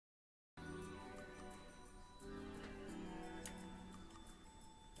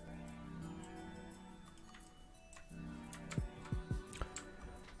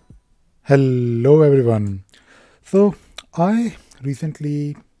Hello everyone. So I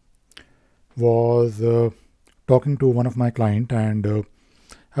recently was talking to one of my client and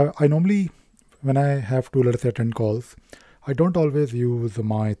I normally when I have to let's say attend calls, I don't always use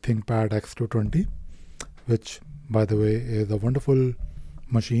my ThinkPad X220, which by the way is a wonderful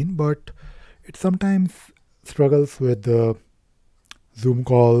machine, but it sometimes struggles with Zoom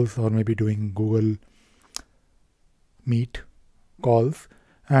calls or maybe doing Google Meet calls,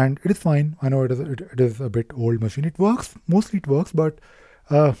 and it is fine. I know it is a bit old machine. It works, mostly it works, but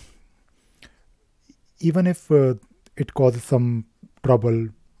uh, even if it causes some trouble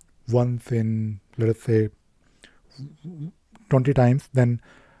once in, let us say, 20 times, then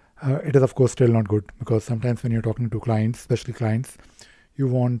it is of course still not good, because sometimes when you're talking to clients, especially clients, you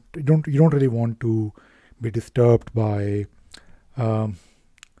don't really want to be disturbed um,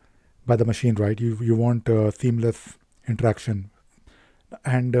 by the machine, right? You want seamless interaction,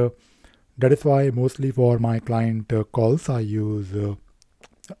 and that is why mostly for my client calls I use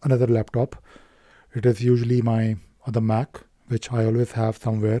another laptop. It is usually my other Mac, which I always have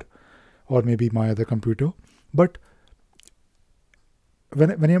somewhere, or maybe my other computer. But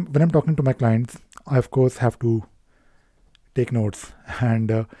when I'm talking to my clients, I of course have to take notes,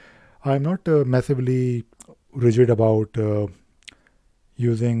 and I'm not massively rigid about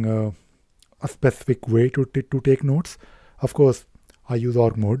using a specific way to take notes. Of course, I use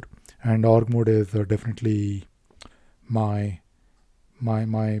org mode, and org mode is definitely my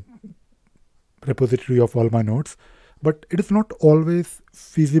my repository of all my notes. But it is not always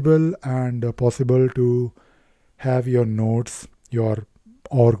feasible and possible to have your notes, your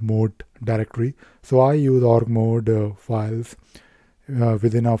org mode directory. So I use org mode files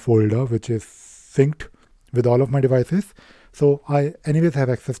within a folder which is synced with all of my devices. So I anyways have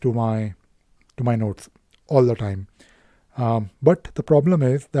access to my notes all the time. But the problem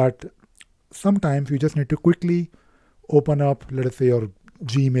is that sometimes you just need to quickly open up, let us say, your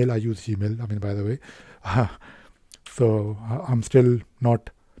Gmail. I use Gmail, I mean, by the way. So I'm still not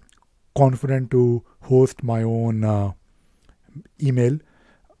confident to host my own email.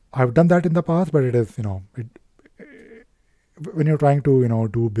 I've done that in the past, but it is, when you're trying to,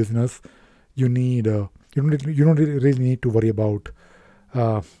 do business, you need, you don't really need to worry about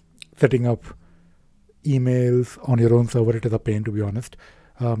setting up emails on your own server. It is a pain, to be honest.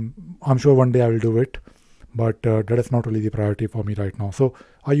 I'm sure one day I will do it, but that is not really the priority for me right now. So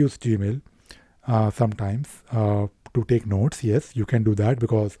I use Gmail sometimes to take notes. Yes, you can do that,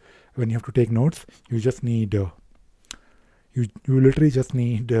 because when you have to take notes, you just need you literally just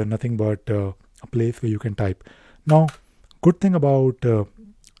need nothing but a place where you can type. Now, good thing about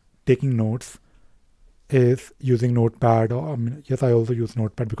taking notes is using Notepad. Or, I mean, yes, I also use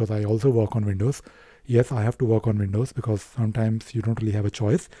Notepad because I also work on Windows. Yes, I have to work on Windows because sometimes you don't really have a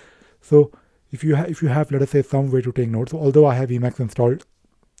choice. So if you have, let us say, some way to take notes, although I have Emacs installed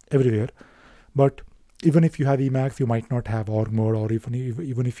everywhere, but even if you have Emacs, you might not have org mode, or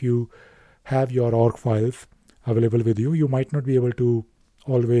even if you have your org files available with you, you might not be able to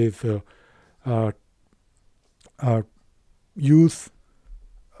always uh, use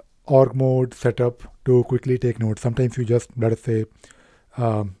org mode setup to quickly take notes. Sometimes you just, let us say,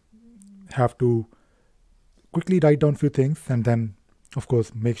 have to quickly write down few things and then, of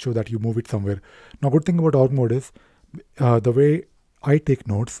course, make sure that you move it somewhere. Now, good thing about org mode is the way I take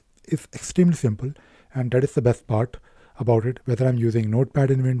notes is extremely simple, and that is the best part about it. Whether I'm using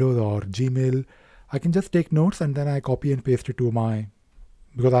Notepad in Windows or Gmail, I can just take notes and then I copy and paste it to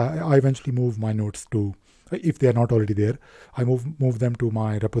because I eventually move my notes to, if they are not already there, I move them to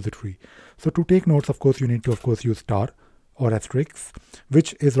my repository. So to take notes, of course, you need to, of course, use star or asterisk,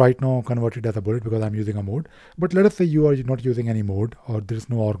 which is right now converted as a bullet because I'm using a mode. But let us say you are not using any mode, or there is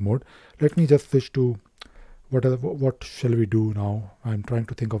no org mode. Let me just switch to what shall we do now? I'm trying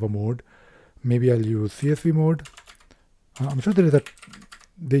to think of a mode. Maybe I'll use CSV mode. I'm sure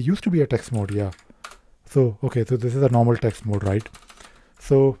there used to be a text mode, yeah. So, okay, so this is a normal text mode, right?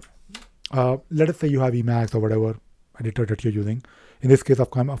 So let us say you have Emacs or whatever editor that you're using. In this case,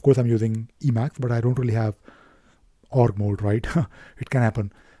 of course, I'm using Emacs, but I don't really have org mode, right? It can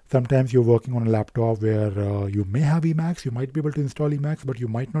happen. Sometimes you're working on a laptop where you may have Emacs, you might be able to install Emacs, but you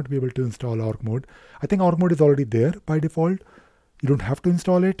might not be able to install org mode. I think org mode is already there by default. You don't have to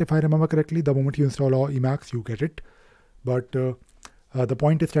install it, if I remember correctly. The moment you install Emacs, you get it. But the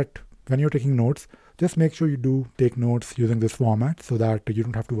point is that when you're taking notes, just make sure you do take notes using this format so that you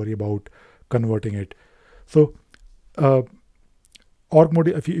don't have to worry about converting it. So org mode,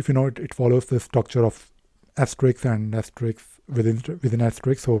 if you know it follows the structure of asterisks and asterisks within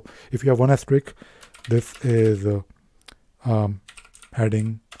asterisk. So if you have one asterisk, this is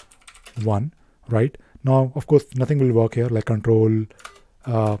heading 1, right? Now, of course, nothing will work here, like control,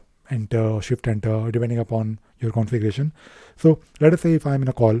 enter, shift enter, depending upon your configuration. So let us say if I'm in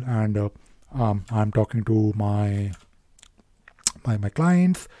a call and I'm talking to my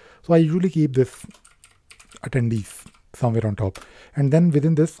clients. So I usually keep this attendees somewhere on top. And then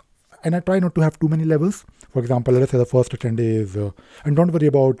within this, and I try not to have too many levels. For example, let us say the first attendee is, and don't worry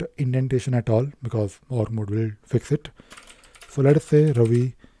about indentation at all because org mode will fix it. So let us say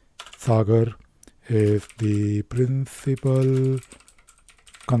Ravi Sagar is the principal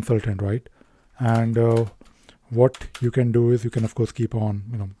consultant, right? And what you can do is you can of course keep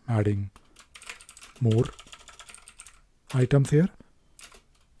on, adding more items here.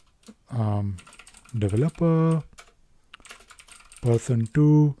 Developer, person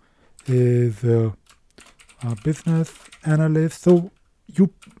 2 is a business analyst. So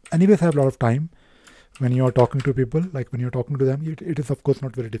you anyways have a lot of time when you are talking to people, like when you're talking to them. It is of course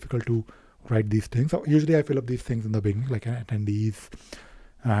not very difficult to write these things. So usually I fill up these things in the beginning, like attendees,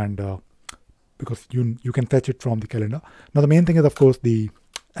 and because you can fetch it from the calendar. Now the main thing is of course the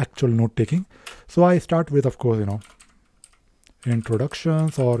actual note taking. So I start with of course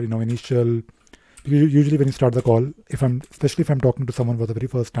introductions or initial. Usually when you start the call, especially if I'm talking to someone for the very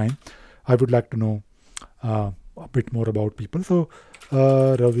first time, I would like to know a bit more about people. So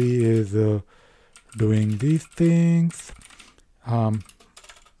Ravi is doing these things, and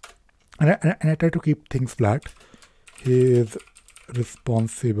I try to keep things flat. He is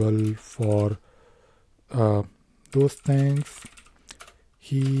responsible for those things.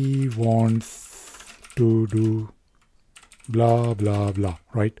 He wants to do blah blah blah,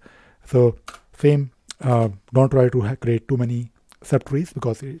 right? So same, don't try to create too many subtrees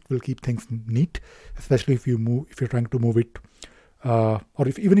because it will keep things neat, especially if you're trying to move it, or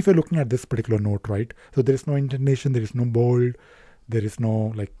even if you're looking at this particular note, right? So there is no indentation, there is no bold, there is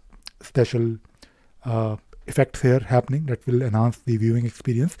no like special effects here happening that will enhance the viewing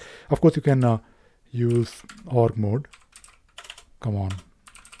experience. Of course, you can use org mode. Come on,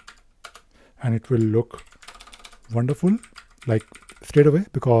 and it will look wonderful, like straight away,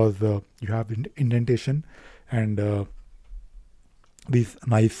 because you have indentation and these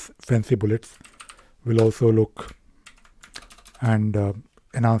nice fancy bullets will also look and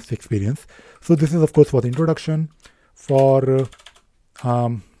enhance the experience. So this is of course for the introduction. For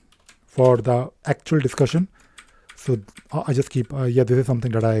the actual discussion, so I just keep this is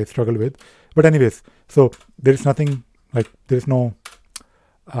something that I struggle with, but anyways, so there is nothing like there is no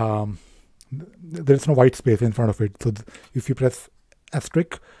white space in front of it. So if you press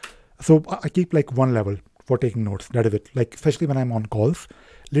asterisk, so I keep like one level for taking notes. That is it. Like especially when I'm on calls.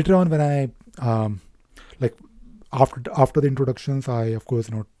 Later on, when I like after the introductions, I of course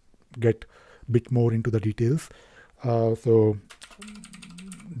get a bit more into the details. So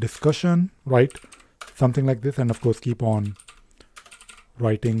discussion, right? Something like this, and of course keep on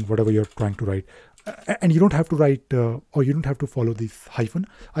writing whatever you're trying to write. And you don't have to write or you don't have to follow this hyphen.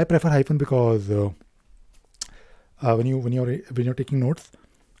 I prefer hyphen because when you're taking notes,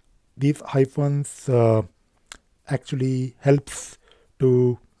 these hyphens actually helps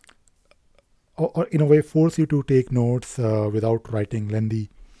to or in a way force you to take notes without writing lengthy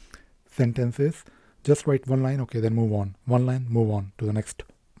sentences. Just write one line, okay, then move on. One line, move on to the next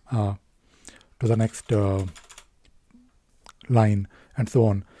line, and so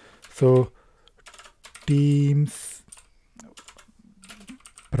on. So team's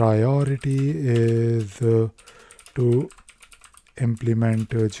priority is to implement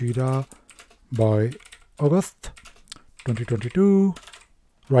Jira by August 2022,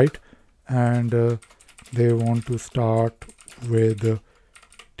 right? And they want to start with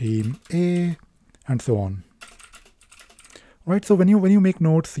team A, and so on, right? So when you make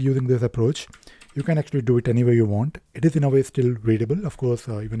notes using this approach, you can actually do it any way you want. It is in a way still readable, of course,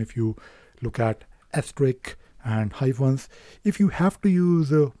 even if you look at asterisk and hyphens. If you have to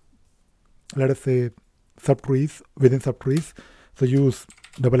use let us say subtrees within subtrees, so use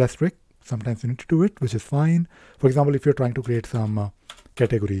double asterisk. Sometimes you need to do it, which is fine. For example, if you're trying to create some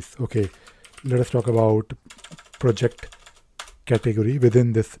categories, okay, let us talk about project category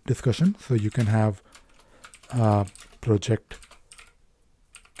within this discussion. So you can have project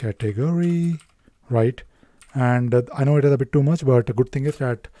category, right? And I know it is a bit too much, but the good thing is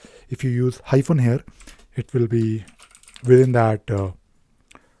that if you use hyphen here, it will be within that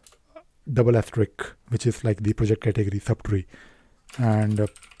double asterisk, which is like the project category subtree, and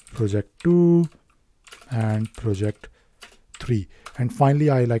project 2 and project 3. And finally,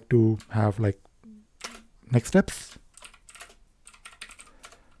 I like to have like next steps.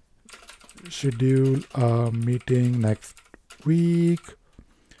 Schedule a meeting next week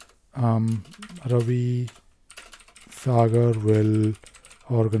Ravi Sagar will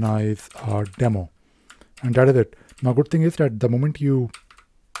organize a demo, and that is it. Now, good thing is that the moment you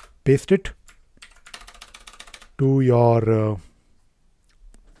paste it to your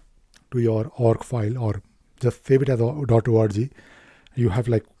org file, or just save it as .org, you have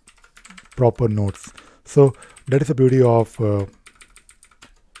like proper notes. So that is the beauty of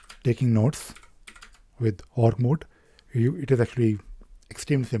taking notes with org mode. It is actually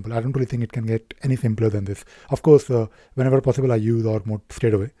extremely simple. I don't really think it can get any simpler than this. Of course, whenever possible, I use org mode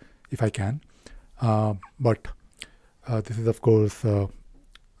straight away if I can. But this is, of course,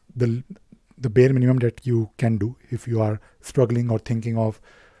 the bare minimum that you can do if you are struggling or thinking of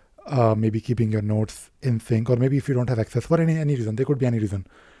maybe keeping your notes in sync, or maybe if you don't have access for any reason. There could be any reason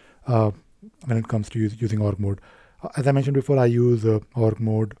when it comes to using org mode. As I mentioned before, I use org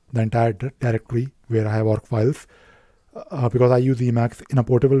mode, the entire directory where I have org files, because I use Emacs in a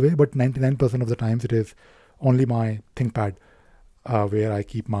portable way, but 99% of the times it is only my ThinkPad where I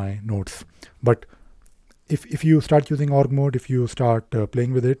keep my notes. But if you start using org mode, if you start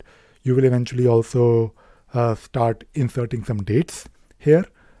playing with it, you will eventually also start inserting some dates here.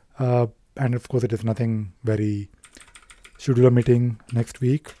 And of course, it is nothing very. Schedule a meeting next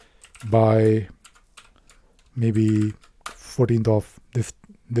week by maybe 14th of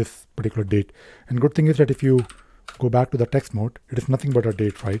this particular date. And good thing is that if you go back to the text mode, it is nothing but a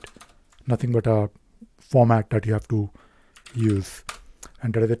date, right? Nothing but a format that you have to use.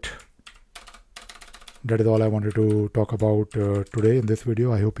 And that is it. That is all I wanted to talk about today in this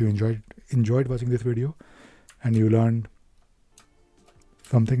video. I hope you enjoyed watching this video and you learned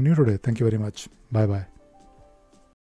something new today. Thank you very much. Bye bye.